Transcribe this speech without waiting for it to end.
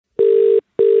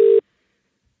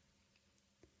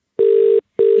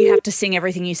You have to sing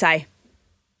everything you say.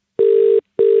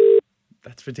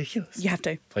 That's ridiculous. You have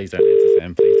to. Please don't answer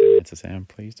Sam. Please don't answer Sam.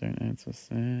 Please don't answer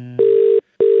Sam.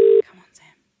 Come on, Sam.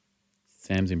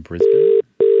 Sam's in Brisbane.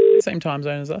 Same time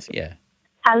zone as us? Yeah.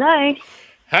 Hello.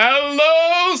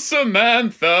 Hello,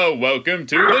 Samantha. Welcome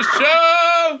to the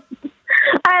show.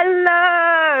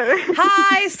 Hello.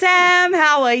 Hi, Sam.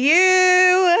 How are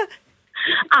you?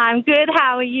 I'm good.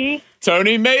 How are you?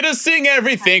 Toni made us sing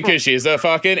everything because she's a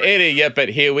fucking idiot, but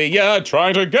here we are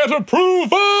trying to get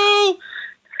approval.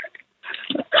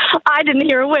 I didn't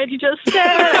hear a word you just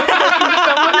said.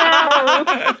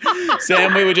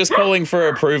 Sam, we were just calling for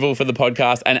approval for the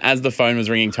podcast, and as the phone was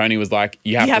ringing, Toni was like,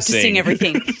 you have to sing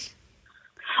everything.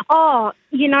 Oh,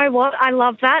 you know what? I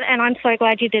love that, and I'm so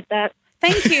glad you did that.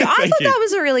 Thank you. I thought that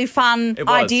was a really fun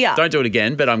idea. Don't do it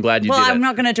again, but I'm glad you did it. Well, I'm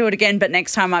not going to do it again, but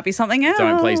next time might be something else.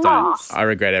 Please don't. I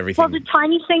regret everything. Was it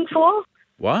Toni sing for?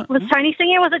 What? Was Toni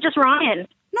singing or was it just Ryan?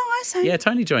 No, I sang. Yeah,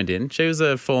 Toni joined in. She was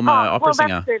a former opera singer.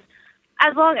 That's good.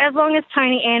 As long as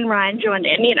Toni and Ryan joined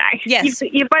in, you know. Yes.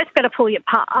 You both got to pull your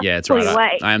part. Yeah, it's pull right. Your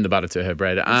weight. I am the butter to her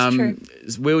bread. True.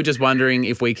 We were just wondering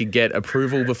if we could get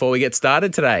approval before we get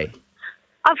started today.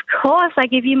 Of course, I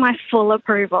give you my full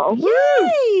approval.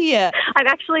 Yay! I'm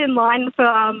actually in line for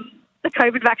the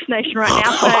COVID vaccination right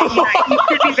now, so you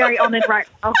should be very honoured right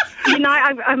now.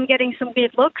 I'm getting some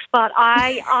weird looks, but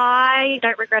I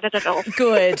don't regret it at all.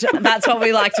 Good. That's what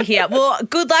we like to hear. Well,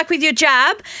 good luck with your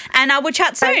jab, and we'll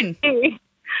chat soon. Thank you.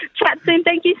 Chat soon.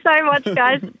 Thank you so much,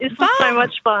 guys. This was so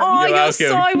much fun. Oh, you're welcome.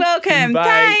 so welcome. Bye.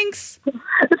 Thanks.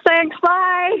 Thanks.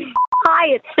 Bye. Hi,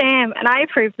 it's Sam, and I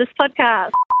approve this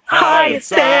podcast. Hi, it's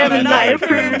Sam, and I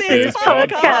approve this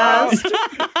podcast.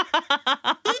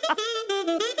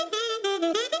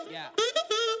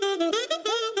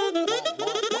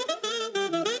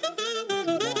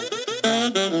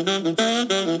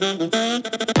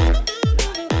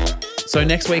 So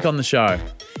next week on the show,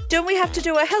 Don't we have to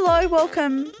do a hello,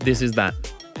 welcome? this is that.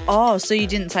 Oh, so you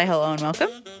didn't say hello and welcome?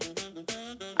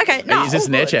 Okay, no. Is this all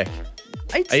an air good. check?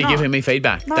 It's Are you not. giving me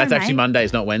feedback? No, That's actually mate.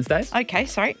 Mondays, not Wednesdays. Okay,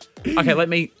 sorry.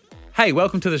 Okay, Hey,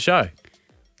 welcome to the show.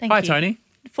 Thank Hi, you. Toni.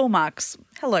 Full marks.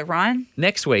 Hello, Ryan.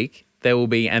 Next week, there will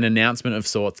be an announcement of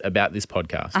sorts about this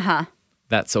podcast. Uh-huh.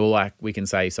 That's all we can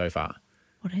say so far.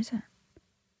 What is it?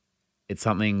 It's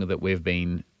something that we've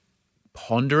been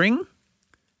pondering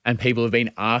and people have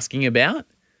been asking about,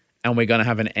 and we're going to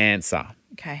have an answer.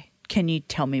 Okay. Can you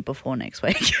tell me before next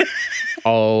week?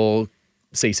 I'll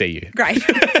CC you. Great.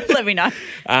 Let me know.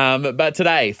 But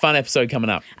today, fun episode coming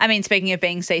up. I mean, speaking of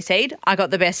being CC'd, I got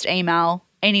the best email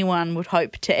anyone would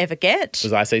hope to ever get.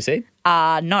 Was I CC'd?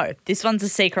 No, this one's a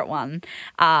secret one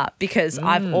because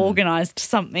I've organised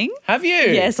something. Have you?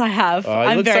 Yes, I have. Oh, you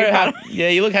I'm look very so proud. happy. Yeah,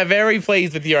 you look very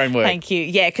pleased with your own work. Thank you.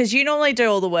 Yeah, because you normally do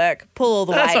all the work, pull all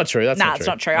the weight. That's not true. That's not it's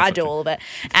true. not true. That's I not do true. all of it.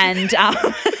 And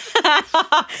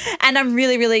and I'm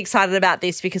really, really excited about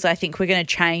this because I think we're going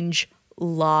to change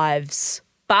lives.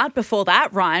 But before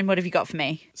that, Ryan, what have you got for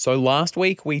me? So last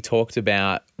week we talked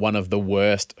about one of the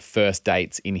worst first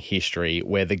dates in history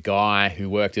where the guy who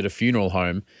worked at a funeral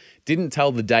home didn't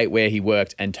tell the date where he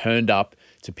worked and turned up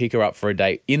to pick her up for a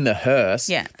date in the hearse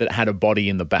that had a body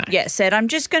in the back. Yeah, said, I'm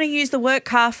just going to use the work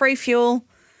car, free fuel.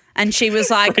 And she was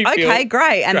like, Free fuel. okay,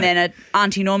 great. And Great. then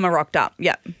Auntie Norma rocked up.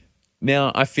 Yep.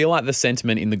 Now, I feel like the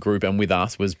sentiment in the group and with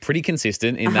us was pretty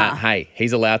consistent in that, hey,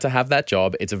 he's allowed to have that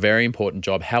job. It's a very important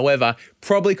job. However,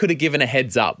 probably could have given a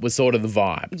heads up was sort of the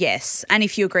vibe. Yes. And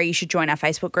if you agree, you should join our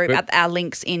Facebook group at our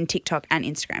links in TikTok and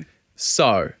Instagram.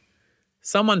 So,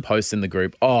 someone posts in the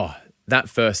group, oh, that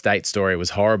first date story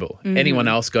was horrible. Anyone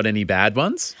else got any bad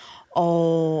ones?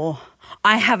 Oh,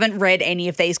 I haven't read any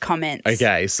of these comments.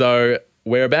 Okay, so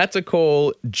we're about to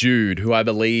call Jude, who I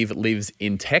believe lives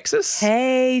in Texas.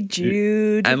 Hey,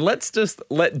 Jude. And let's just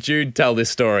let Jude tell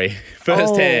this story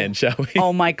firsthand, shall we?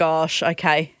 Oh, my gosh.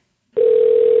 Okay.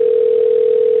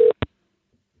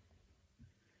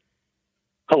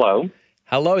 Hello.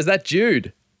 Hello, is that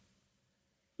Jude?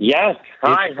 Yes.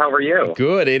 Hi, how are you?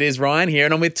 Good, it is Ryan here,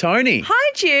 and I'm with Toni.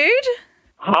 Hi, Jude.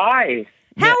 Hi.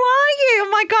 How are you? Oh,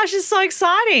 my gosh, it's so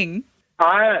exciting.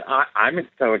 I'm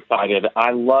so excited.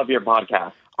 I love your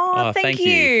podcast. Oh, thank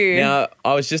you. Now,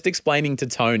 I was just explaining to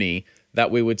Toni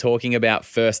that we were talking about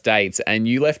first dates, and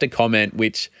you left a comment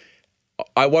which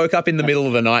I woke up in the middle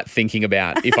of the night thinking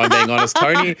about, if I'm being honest.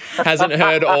 Toni hasn't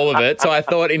heard all of it, so I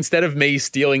thought instead of me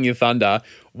stealing your thunder,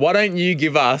 why don't you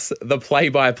give us the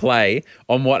play-by-play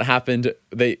on what happened?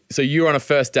 So you were on a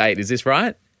first date, is this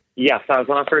right? Yes, I was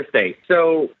on a first date.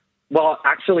 So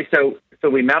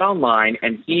we met online,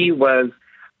 and he was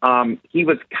he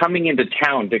was coming into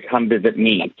town to come visit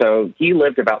me. So he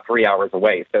lived about 3 hours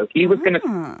away. So he was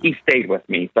he stayed with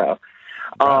me. So,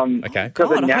 Okay. So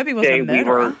God, the I hope he next wasn't day a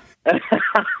murderer.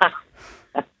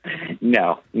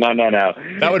 No.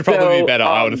 That would probably be better,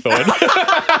 I would have thought.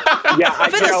 Yeah,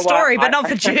 For the story, but not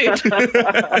for Jude.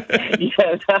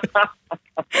 Yes.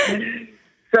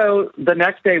 So the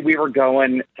next day we were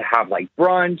going to have like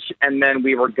brunch, and then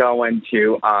we were going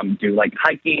to do like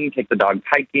hiking, take the dogs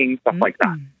hiking, stuff like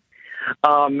that.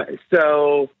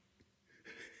 So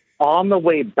on the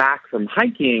way back from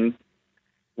hiking,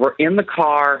 we're in the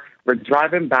car, we're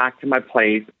driving back to my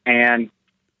place, and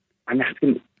I'm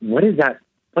asking, what is that?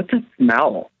 What's that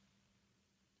smell?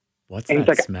 What's And that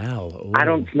he's like, smell? Ooh. I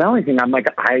don't smell anything. I'm like,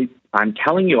 I'm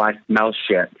telling you, I smell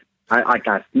shit.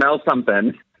 I smell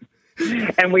something.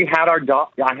 And we had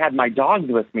I had my dogs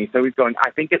with me, so he's going, I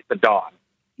think it's the dog.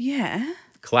 Yeah.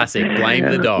 Classic. Blame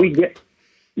the dog.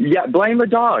 Blame the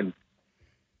dog.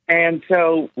 And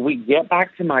so we get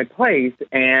back to my place,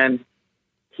 and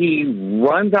he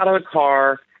runs out of the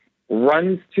car,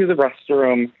 runs to the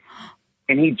restroom,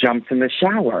 and he jumps in the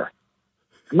shower.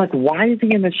 I'm like, why is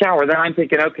he in the shower? Then I'm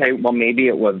thinking, okay, well,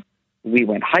 maybe we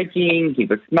went hiking, he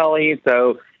was smelly,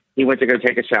 so he went to go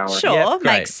take a shower. Sure, Yep,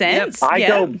 great. makes sense.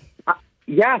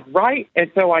 Yeah, right.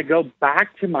 And so I go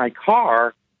back to my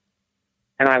car,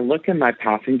 and I look in my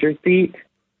passenger seat.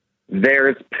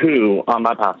 There's poo on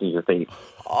my passenger seat.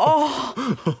 Oh.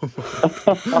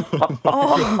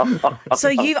 So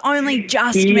you've only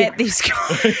just met this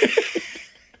guy.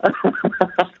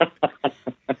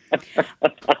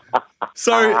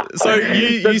 So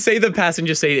you see the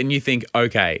passenger seat and you think,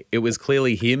 okay, it was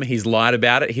clearly him. He's lied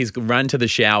about it. He's run to the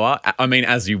shower. I mean,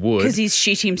 as you would. Because he's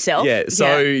shit himself. Yeah.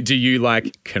 So do you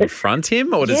like confront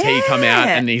him, or does he come out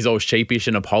and he's all sheepish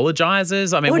and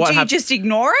apologizes? I mean, Or what do you just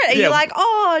ignore it? Are you like,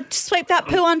 just sweep that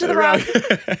poo under the rug?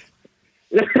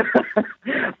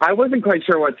 I wasn't quite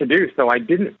sure what to do, so I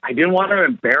didn't want to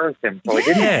embarrass him, so I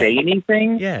didn't say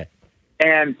anything. Yeah.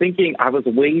 And thinking, I was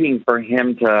waiting for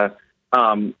him to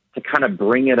kind of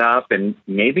bring it up and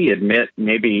maybe admit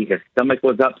maybe his stomach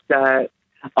was upset.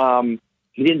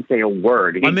 He didn't say a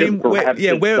word. He we're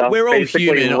all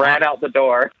human. Ran out the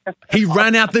door. He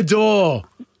ran out the door.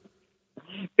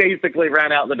 Basically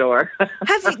ran out the door.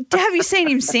 Have you seen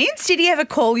him since? Did he ever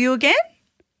call you again?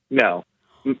 No.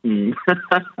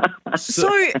 So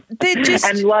they're just...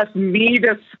 And left me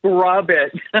to scrub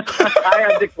it. I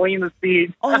had to clean the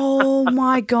seat. Oh,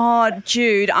 my God,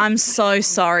 Jude, I'm so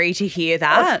sorry to hear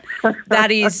that.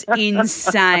 That is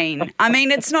insane. I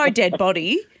mean, it's no dead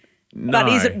body, but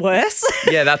is it worse?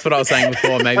 Yeah, that's what I was saying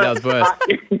before. Maybe that was worse.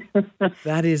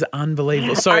 That is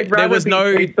unbelievable. So I'd rather there was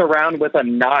no... chased around with a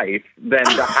knife than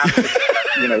to have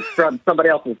to, scrub somebody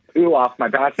else's poo off my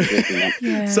passenger seat.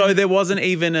 Yeah. So there wasn't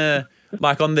even a...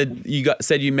 Like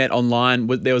said you met online,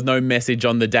 there was no message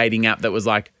on the dating app that was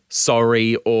like,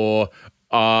 sorry, or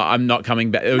I'm not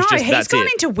coming back. It was just, he's gone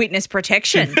into witness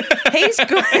protection. He's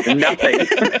good. Nothing.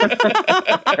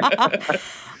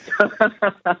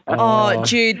 Oh,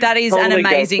 Jude, that is an Totally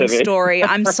amazing ghosted me. story.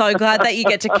 I'm so glad that you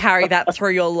get to carry that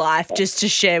through your life just to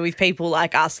share with people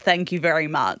like us. Thank you very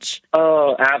much.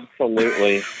 Oh,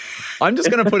 absolutely. I'm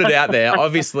just going to put it out there.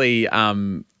 Obviously,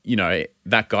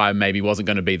 that guy maybe wasn't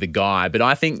going to be the guy, but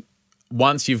I think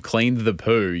once you've cleaned the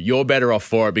poo, you're better off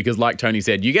for it because, like Toni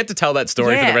said, you get to tell that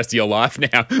story for the rest of your life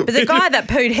now. But the guy that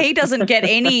pooed, he doesn't get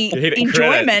any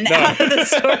enjoyment out of the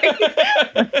story.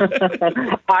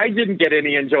 I didn't get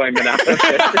any enjoyment out of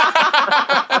it.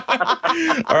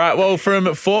 All right. Well,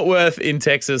 from Fort Worth in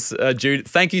Texas, Jude,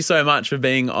 thank you so much for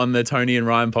being on the Toni and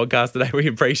Ryan podcast today. We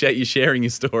appreciate you sharing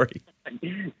your story.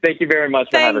 Thank you very much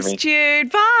for having me. Thanks,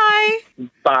 Jude. Bye.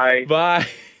 Bye. Bye.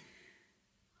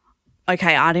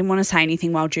 Okay, I didn't want to say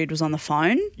anything while Jude was on the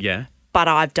phone, Yeah. but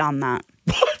I've done that.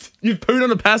 What? You've pooed on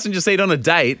the passenger seat on a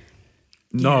date?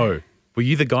 No. Were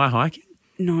you the guy hiking?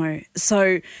 No.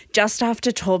 So just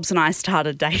after Torbs and I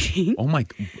started dating. Oh, my.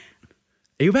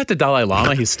 Are you about to Dalai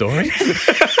Lama his story?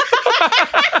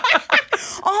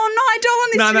 Oh, no, I don't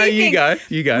want this No, to be a you thing. go.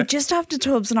 You go. Well, just after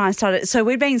Torbs and I started, so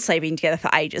we'd been sleeping together for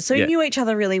ages, so we knew each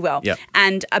other really well. Yep.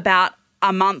 And about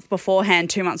a month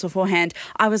beforehand, 2 months beforehand,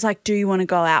 I was like, do you want to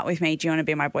go out with me? Do you want to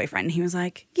be my boyfriend? And he was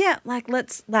like, yeah,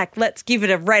 let's give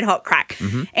it a red hot crack.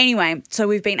 Mm-hmm. Anyway, so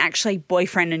we've been actually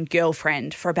boyfriend and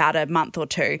girlfriend for about a month or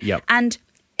two. Yep. And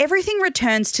everything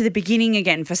returns to the beginning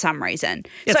again for some reason.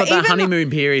 Yeah, so it's like the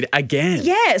honeymoon period again.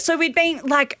 Yeah, so we'd been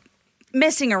like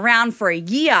messing around for a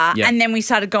year and then we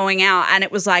started going out and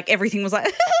it was like everything was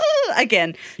like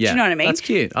again. Yeah. Do you know what I mean? That's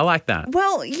cute. I like that.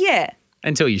 Well, yeah.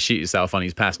 Until you shoot yourself on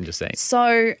his passenger seat.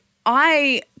 So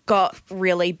I got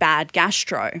really bad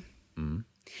gastro.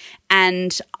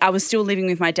 and I was still living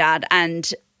with my dad,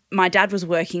 and my dad was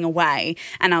working away,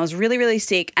 and I was really, really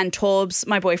sick. And Torbs,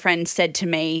 my boyfriend, said to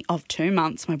me of 2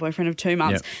 months,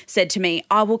 said to me,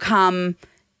 I will come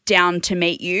down to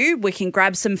meet you. We can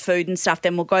grab some food and stuff.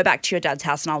 Then we'll go back to your dad's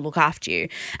house and I'll look after you.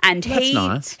 And That's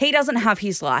nice. he doesn't have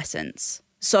his license.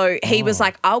 So he was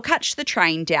like, I'll catch the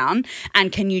train down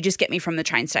and can you just get me from the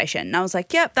train station? And I was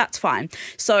like, yep, that's fine.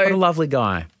 So What a lovely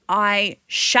guy. I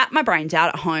shat my brains out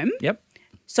at home. Yep.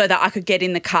 So that I could get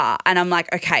in the car. And I'm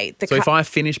like, okay. So if I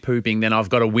finish pooping, then I've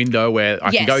got a window where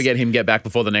I can go get him, get back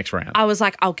before the next round. I was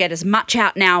like, I'll get as much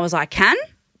out now as I can.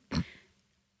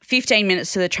 15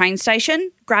 minutes to the train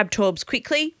station, grab Torbs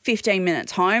quickly, 15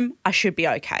 minutes home, I should be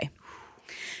okay.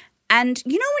 And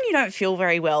you know when you don't feel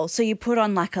very well, so you put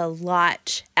on like a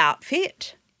light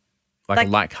outfit? Like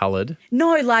light coloured?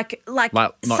 No, like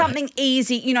not- something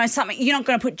easy, you know, something, you're not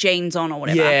going to put jeans on or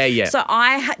whatever. Yeah, yeah. So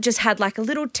I just had like a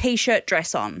little T-shirt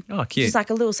dress on. Oh, cute. Just like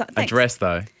a little something. A dress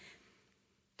though.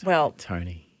 Well,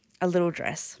 Tony. a little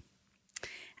dress.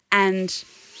 And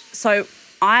so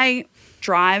I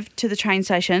drive to the train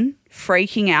station,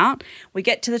 freaking out. We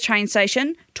get to the train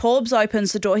station. Torbs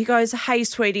opens the door. He goes, hey,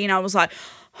 sweetie. And I was like,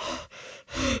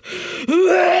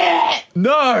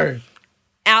 No.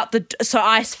 So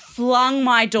I flung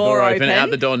my door open. Out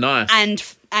the door, nice.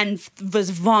 And was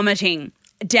vomiting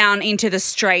down into the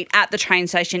street at the train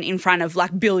station in front of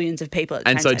like billions of people at the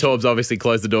And train so station. Torbs obviously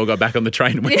closed the door, got back on the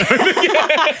train and went home.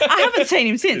 I haven't seen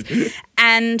him since.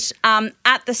 And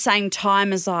at the same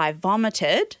time as I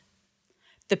vomited,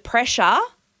 the pressure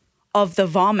of the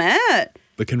vomit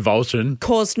The convulsion.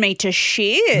 caused me to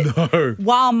shit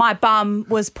while my bum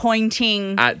was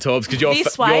pointing At Torbs, because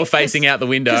this way. you're facing out the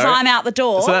window. Because I'm out the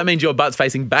door. So that means your butt's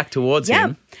facing back towards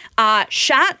him.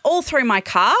 Shat all through my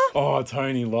car Oh,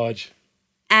 Tony Lodge.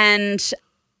 and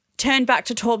turned back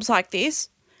to Torbs like this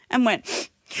and went,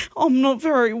 I'm not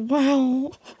very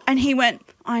well. And he went,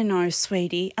 I know,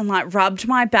 sweetie, and like rubbed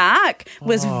my back,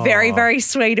 was very, very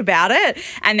sweet about it.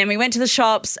 And then we went to the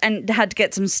shops and had to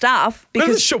get some stuff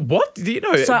because What? Do you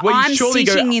know? So well, you I'm surely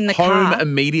sitting go in the home car.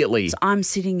 immediately. I'm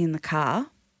sitting in the car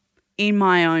in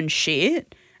my own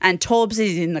shit and Torbs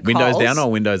is in the Windows Coles. down or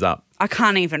windows up? I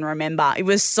can't even remember. It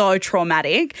was so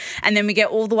traumatic. And then we get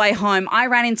all the way home. I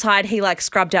ran inside. He like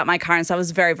scrubbed out my car and so I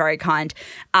was very, very kind.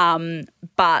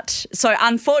 But so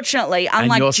unfortunately,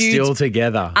 And you're still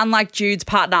together. unlike Jude's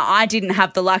partner, I didn't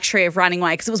have the luxury of running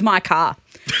away because it was my car.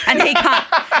 And he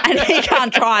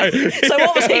can't drive. So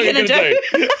what was he going to do?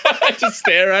 Just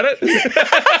stare at it.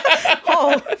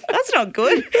 Oh, that's not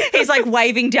good. He's like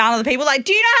waving down at the people like,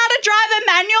 do you know how to drive a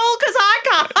manual? Because I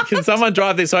can't. Can someone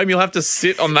drive this home? You'll have to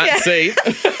sit on that seat.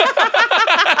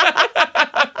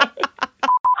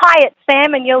 Hi, it's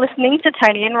Sam, and you're listening to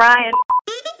Toni and Ryan.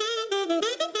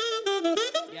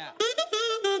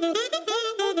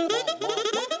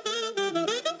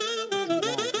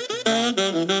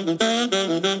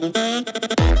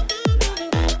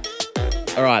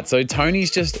 All right, so Tony's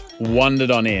just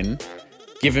wandered on in,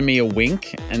 given me a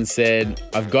wink and said,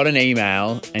 I've got an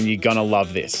email and you're going to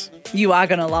love this. You are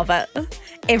going to love it.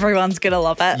 Everyone's going to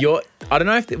love it. I don't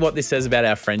know what this says about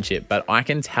our friendship, but I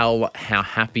can tell how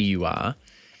happy you are.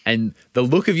 And the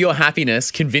look of your happiness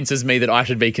convinces me that I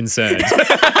should be concerned.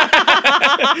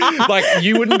 Like,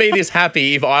 you wouldn't be this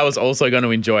happy if I was also going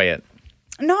to enjoy it.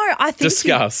 No, I think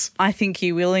Discuss. I think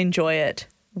you will enjoy it.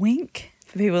 Wink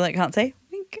for people that can't say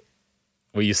wink.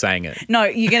 Were you saying it? No,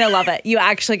 you're going to love it. You're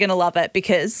actually going to love it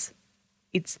because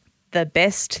it's the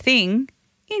best thing,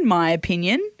 in my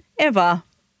opinion, ever.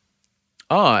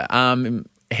 Oh,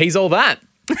 he's all that.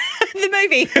 The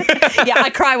movie. Yeah, I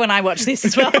cry when I watch this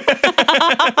as well.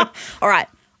 All right,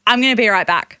 I'm going to be right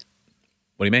back.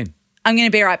 What do you mean? I'm going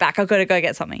to be right back. I've got to go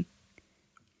get something.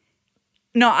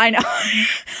 No, I know.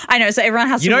 I know. So everyone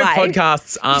has to wait.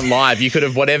 Podcasts aren't live. You could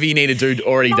have whatever you need to do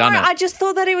already done it. I just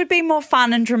thought that it would be more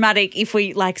fun and dramatic if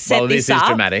we like set this up. This is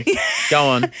dramatic. Go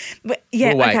on. But,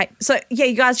 yeah, We'll wait. okay. So yeah,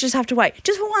 you guys just have to wait.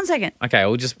 Just for 1 second. Okay,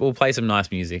 we'll play some nice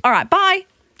music. All right, bye.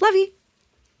 Love you.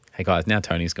 Hey guys, now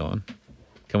Tony's gone.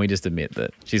 Can we just admit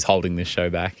that she's holding this show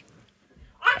back?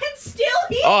 I can still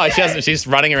hear Oh, you. she hasn't. She's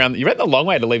running around. You went the long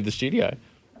way to leave the studio.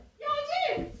 Yeah,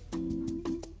 I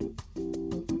do.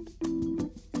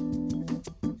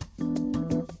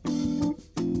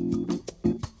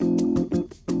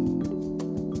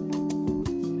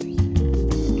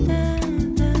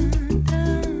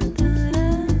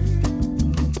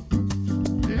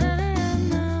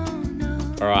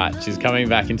 All right, she's coming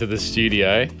back into the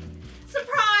studio.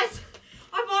 Surprise!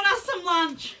 I bought us some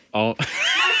lunch. Oh. My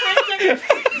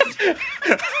friends are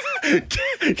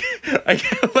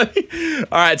Okay,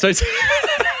 all right, so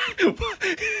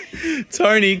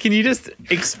Toni, can you just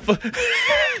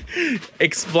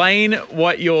explain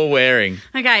what you're wearing?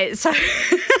 Okay, so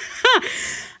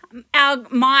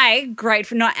my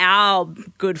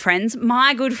good friends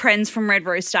from Red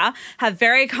Rooster have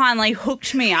very kindly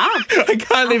hooked me up I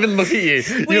can't even look at you.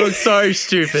 You look so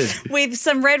stupid. with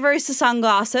some Red Rooster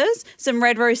sunglasses, some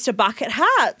Red Rooster bucket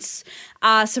hats,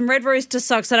 some Red Rooster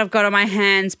socks that I've got on my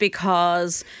hands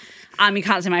because you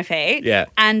can't see my feet. Yeah.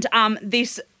 And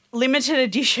this limited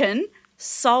edition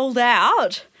sold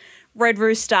out Red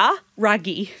Rooster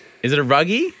ruggie. Is it a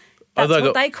ruggie? That's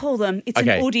what they call them. It's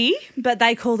Okay. an hoodie, but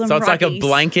they call them So it's like a ruggies.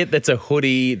 blanket that's a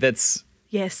hoodie that's...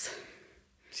 Yes.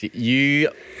 You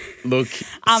look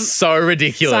so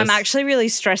ridiculous. So I'm actually really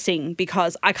stressing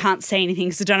because I can't see anything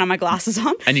because I don't have my glasses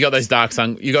on. And you got those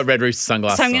you got Red Rooster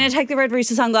sunglasses So I'm going on. to take the Red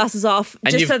Rooster sunglasses off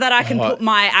just so that I can put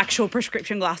my actual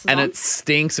prescription glasses on. And it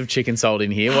stinks of chicken salt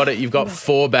in here. You've got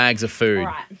 4 bags of food. All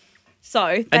right.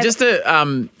 So And just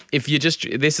to,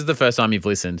 this is the first time you've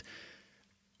listened,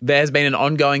 there's been an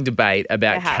ongoing debate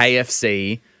about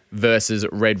KFC versus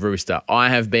Red Rooster. I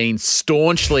have been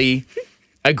staunchly,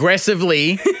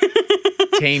 aggressively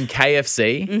team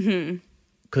KFC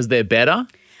because they're better.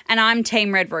 And I'm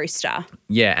team Red Rooster.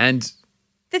 Yeah, and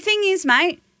The thing is,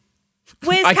 mate,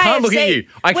 where's I KFC? can't look at you.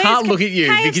 I can't look at you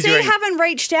because KFC you're haven't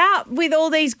reached out with all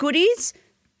these goodies.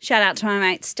 Shout out to my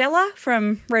mate Stella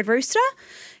from Red Rooster.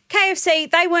 KFC,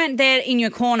 they weren't there in your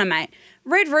corner, mate.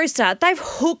 Red Rooster, they've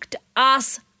hooked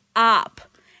us up.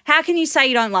 How can you say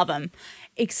you don't love them?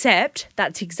 Except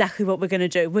that's exactly what we're going to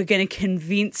do. We're going to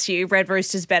convince you Red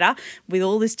Rooster's better with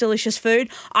all this delicious food.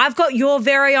 I've got your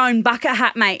very own bucket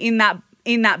hat, mate, in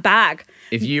that bag.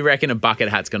 If you reckon a bucket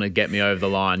hat's going to get me over the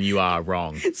line, you are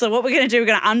wrong. So what we're going to do, we're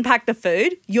going to unpack the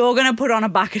food. You're going to put on a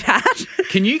bucket hat.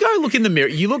 Can you go look in the mirror?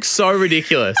 You look so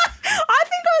ridiculous. I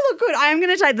think I look good. I am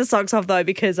going to take the socks off though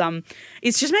because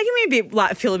it's just making me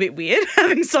feel a bit weird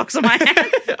having socks on my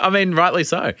hands. I mean, rightly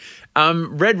so.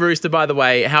 Red Rooster, by the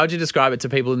way, how would you describe it to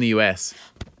people in the US?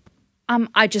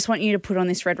 I just want you to put on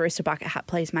this Red Rooster bucket hat,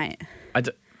 please, mate.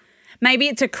 Maybe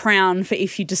it's a crown for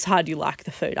if you decide you like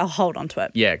the food. I'll hold on to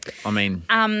it. Yeah, I mean...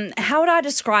 how would I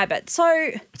describe it? So...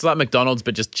 It's like McDonald's,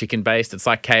 but just chicken-based. It's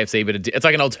like KFC, but it's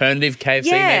like an alternative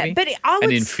KFC, maybe? But I would...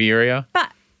 An inferior?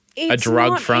 But it's a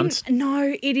drug front?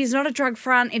 No, it is not a drug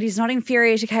front. It is not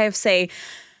inferior to KFC.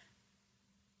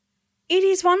 It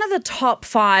is one of the top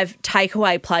 5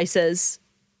 takeaway places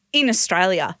in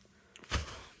Australia.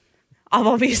 I've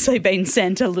obviously been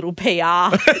sent a little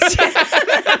PR.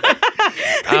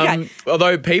 Okay.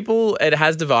 Although it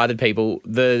has divided people.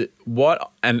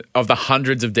 And of the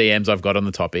hundreds of DMs I've got on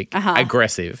the topic,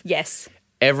 aggressive. Yes.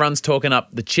 Everyone's talking up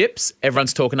the chips.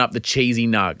 Everyone's talking up the cheesy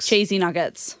nugs. Cheesy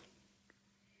nuggets.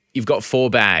 You've got 4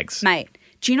 bags. Mate,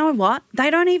 do you know what? They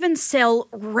don't even sell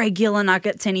regular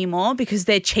nuggets anymore because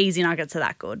their cheesy nuggets are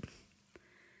that good.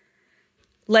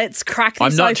 Let's crack this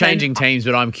I'm not open. changing teams,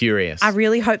 but I'm curious. I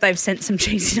really hope they've sent some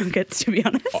cheesy nuggets, to be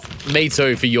honest. Me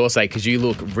too, for your sake, because you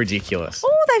look ridiculous.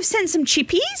 Oh, they've sent some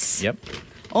chippies. Yep.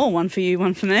 Oh, one for you,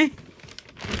 one for me.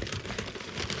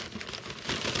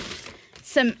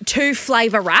 Some 2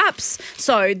 flavour wraps.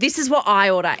 So this is what I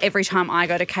order every time I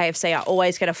go to KFC. I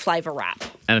always get a flavour wrap.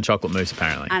 And a chocolate mousse,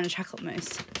 apparently. And a chocolate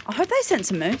mousse. I hope they sent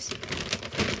some mousse.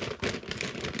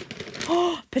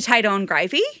 Oh, potato and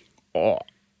gravy. Oh.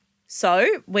 So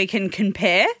we can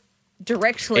compare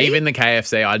directly. Even the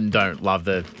KFC, I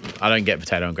don't get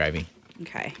potato and gravy.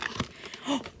 Okay.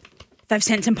 Oh, they've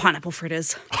sent some pineapple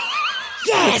fritters.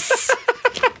 Yes!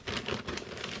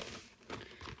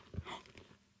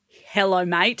 Hello,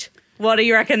 mate. What do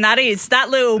you reckon that is? That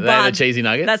little bud. They're the cheesy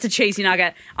nuggets? That's a cheesy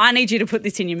nugget. I need you to put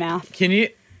this in your mouth. Can you...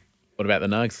 What about the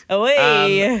nugs? Oh,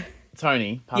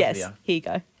 Toni, pass yes. it here. Here you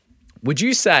go. Would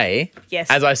you say, Yes.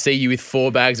 as I see you with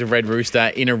 4 bags of Red Rooster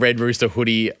in a Red Rooster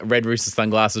hoodie, Red Rooster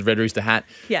sunglasses, Red Rooster hat,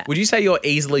 Yeah. would you say you're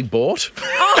easily bought?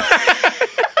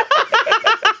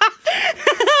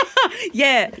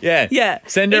 Yeah. Yeah. Yeah.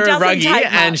 Send her It a doesn't ruggie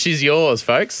take and much. she's yours,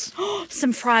 folks.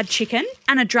 Some fried chicken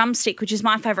and a drumstick, which is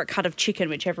my favourite cut of chicken,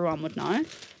 which everyone would know.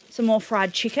 Some more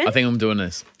fried chicken. I think I'm doing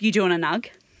this. You doing a nug?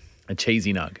 A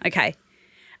cheesy nug. Okay.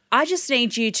 I just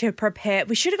need you to prepare.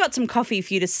 We should have got some coffee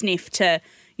for you to sniff to,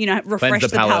 refresh the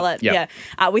the palate. palate. Yep.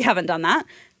 Yeah. We haven't done that.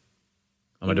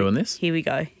 Am I doing this? Here we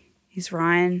go. Here's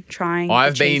Ryan trying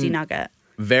I've the cheesy been- nugget.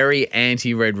 Very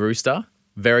anti-Red Rooster,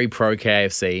 very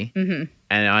pro-KFC,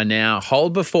 and I now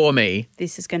hold before me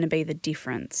This is going to be the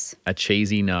difference. a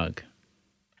cheesy nug.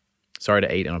 Sorry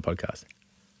to eat on a podcast.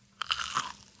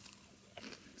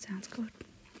 Sounds good.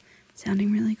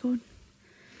 Sounding really good.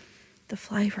 The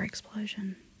flavour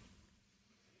explosion.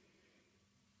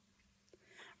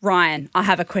 Ryan, I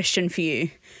have a question for you.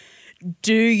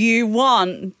 Do you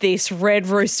want this Red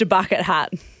Rooster bucket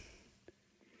hat?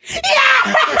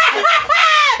 Yeah!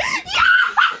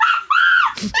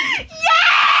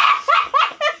 Yes!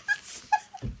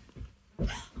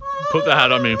 Put the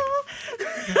hat on me.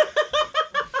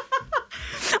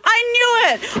 I knew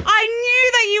it. I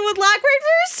knew that you would like Red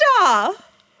Rooster.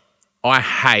 I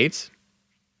hate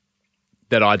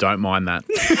that I don't mind that.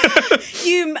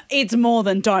 It's more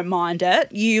than don't mind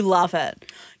it. You love it.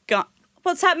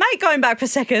 What's that, mate? Going back for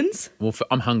seconds. Well,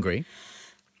 I'm hungry.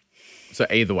 So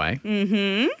either way.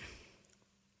 Mm-hmm.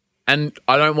 And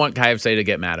I don't want KFC to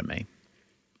get mad at me.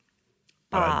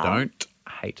 But I don't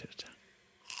hate it.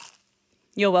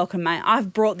 You're welcome, mate.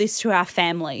 I've brought this to our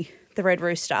family, the Red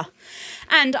Rooster.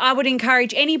 And I would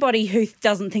encourage anybody who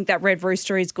doesn't think that Red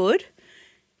Rooster is good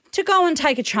to go and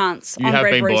take a chance on Red Rooster.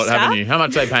 You have been bought, haven't you? How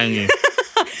much are they paying you?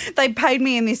 They paid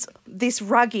me in this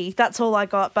ruggie. That's all I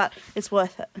got, but it's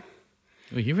worth it.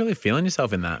 Well, you're really feeling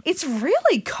yourself in that. It's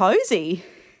really cozy.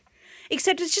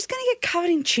 Except it's just going to get covered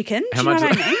in chicken. Do you know what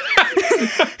I mean?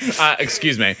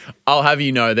 Excuse me. I'll have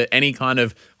you know that any kind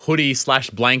of hoodie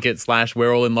 / blanket /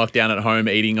 we're all in lockdown at home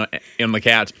eating on the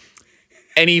couch.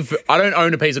 I don't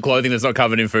own a piece of clothing that's not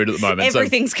covered in food at the moment.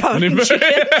 Everything's covered in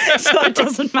chicken, so it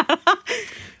doesn't matter.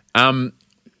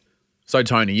 So,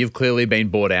 Toni, you've clearly been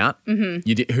bought out.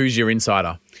 Mm-hmm. Who's your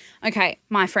insider? Okay,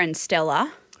 my friend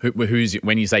Stella. Who's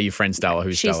when you say your friend Stella?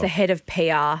 Who's Stella? She's the head of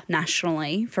PR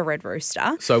nationally for Red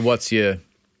Rooster. So, what's your?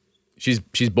 She's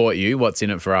bought you. What's in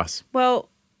it for us? Well,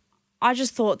 I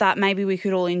just thought that maybe we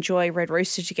could all enjoy Red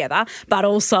Rooster together, but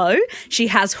also she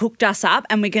has hooked us up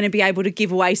and we're going to be able to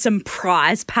give away some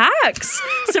prize packs,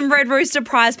 some Red Rooster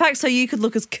prize packs so you could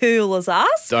look as cool as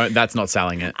us. That's not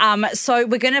selling it. So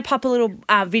we're going to pop a little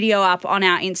video up on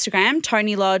our Instagram,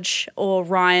 Toni Lodge or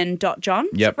Ryan.John.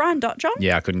 Yep. Is it Ryan.John?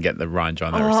 Yeah, I couldn't get the Ryan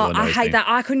John. I hate that.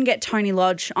 I couldn't get Toni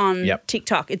Lodge on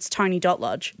TikTok. It's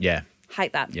Toni.Lodge. Yeah.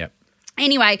 Hate that. Yep.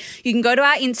 Anyway, you can go to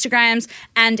our Instagrams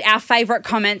and our favourite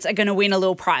comments are going to win a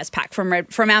little prize pack from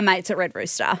our mates at Red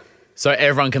Rooster. So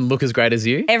everyone can look as great as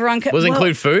you? Everyone can. Does it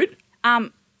include food?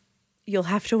 You'll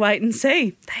have to wait and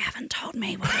see. They haven't told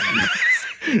me what it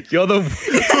is. You're the...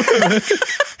 This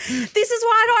is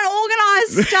why I don't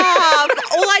organise stuff.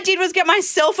 All I did was get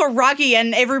myself a ruggie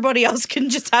and everybody else can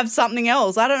just have something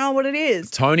else. I don't know what it is.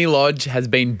 Toni Lodge has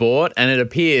been bought and it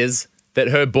appears that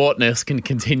her boughtness can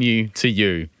continue to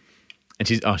you. And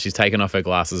she's taken off her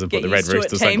glasses and put the Red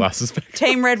Rooster sunglasses back.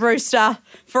 Team Red Rooster,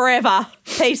 forever.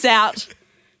 Peace out.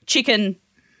 Chicken.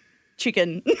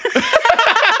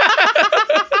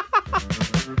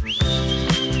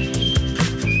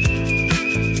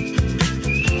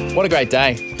 What a great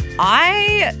day.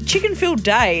 Chicken-filled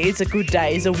day is a good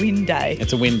day, is a win day.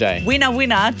 It's a win day.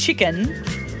 Winner, chicken.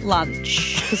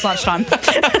 Lunch. It's lunchtime.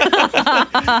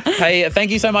 Hey, thank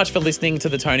you so much for listening to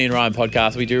the Toni and Ryan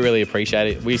podcast. We do really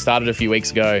appreciate it. We started a few weeks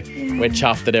ago. Yeah. We're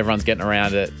chuffed that everyone's getting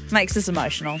around it. Makes us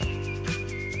emotional.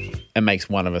 And makes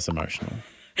one of us emotional.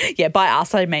 Yeah, by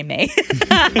us, I mean me.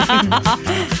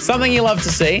 Something you love to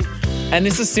see. And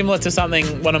this is similar to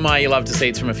one of my you love to see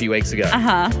it's from a few weeks ago.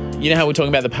 Uh-huh. You know how we're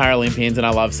talking about the Paralympians and I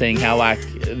love seeing how like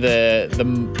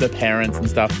the parents and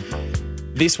stuff.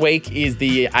 This week is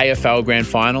the AFL Grand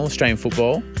Final, Australian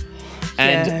football.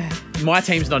 And my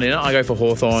team's not in it. I go for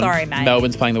Hawthorn. Sorry, mate.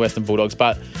 Melbourne's playing the Western Bulldogs.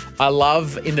 But I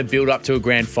love in the build-up to a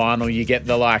grand final, you get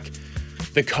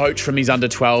the coach from his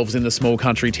under-12s in the small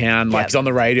country town. Like he's on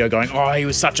the radio going, oh, he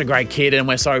was such a great kid and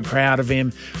we're so proud of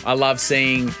him. I love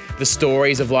seeing the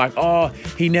stories of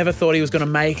he never thought he was going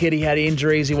to make it. He had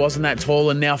injuries. He wasn't that tall.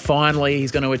 And now finally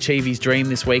he's going to achieve his dream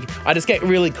this week. I just get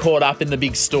really caught up in the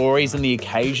big stories and the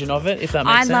occasion of it, if that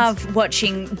makes sense. I love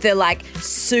watching the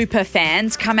super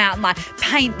fans come out and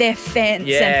paint their fence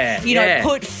and,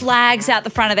 put flags out the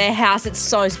front of their house. It's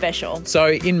so special.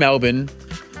 So in Melbourne,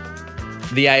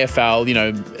 the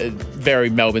AFL,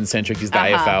 very Melbourne-centric is the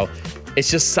AFL.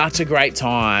 It's just such a great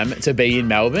time to be in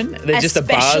Melbourne. There's just a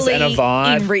buzz and a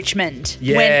vibe. In Richmond.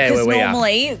 Yeah, because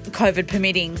normally, COVID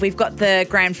permitting, we've got the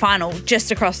grand final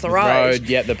just across the road.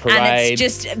 The parade. And it's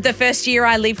just the first year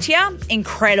I lived here,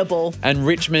 incredible. And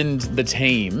Richmond, the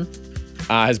team,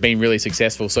 has been really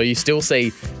successful. So you still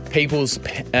see people's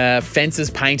fences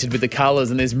painted with the colours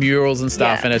and there's murals and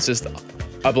stuff and it's just...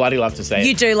 I bloody love to see it.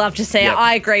 You do love to see it.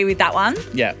 I agree with that one.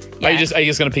 Yeah. Are you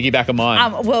just going to piggyback on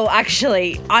mine? Well,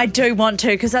 actually, I do want to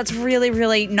because that's really,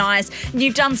 really nice.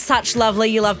 You've done such lovely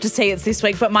you love to see it this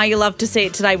week, but my you love to see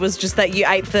it today was just that you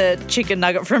ate the chicken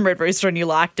nugget from Red Rooster and you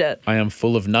liked it. I am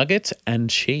full of nugget and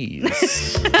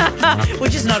cheese.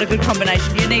 Which is not a good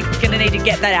combination. You're going to need to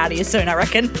get that out of you soon, I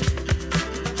reckon.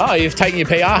 Oh, you've taken your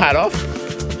PR hat off?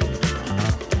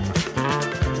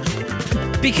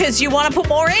 Because you want to put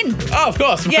more in. Oh, of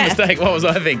course. My Yeah. mistake. What was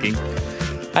I thinking?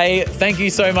 Hey, thank you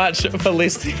so much for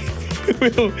listening.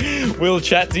 We'll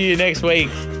chat to you next week.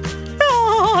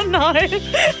 Oh, no.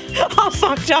 I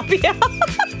fucked up here.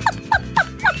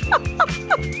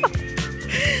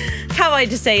 Can't wait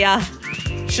to see ya.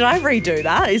 Should I redo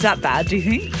that? Is that bad, do you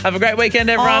think? Have a great weekend,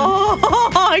 everyone.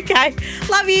 Oh, okay.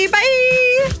 Love you.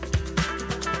 Bye.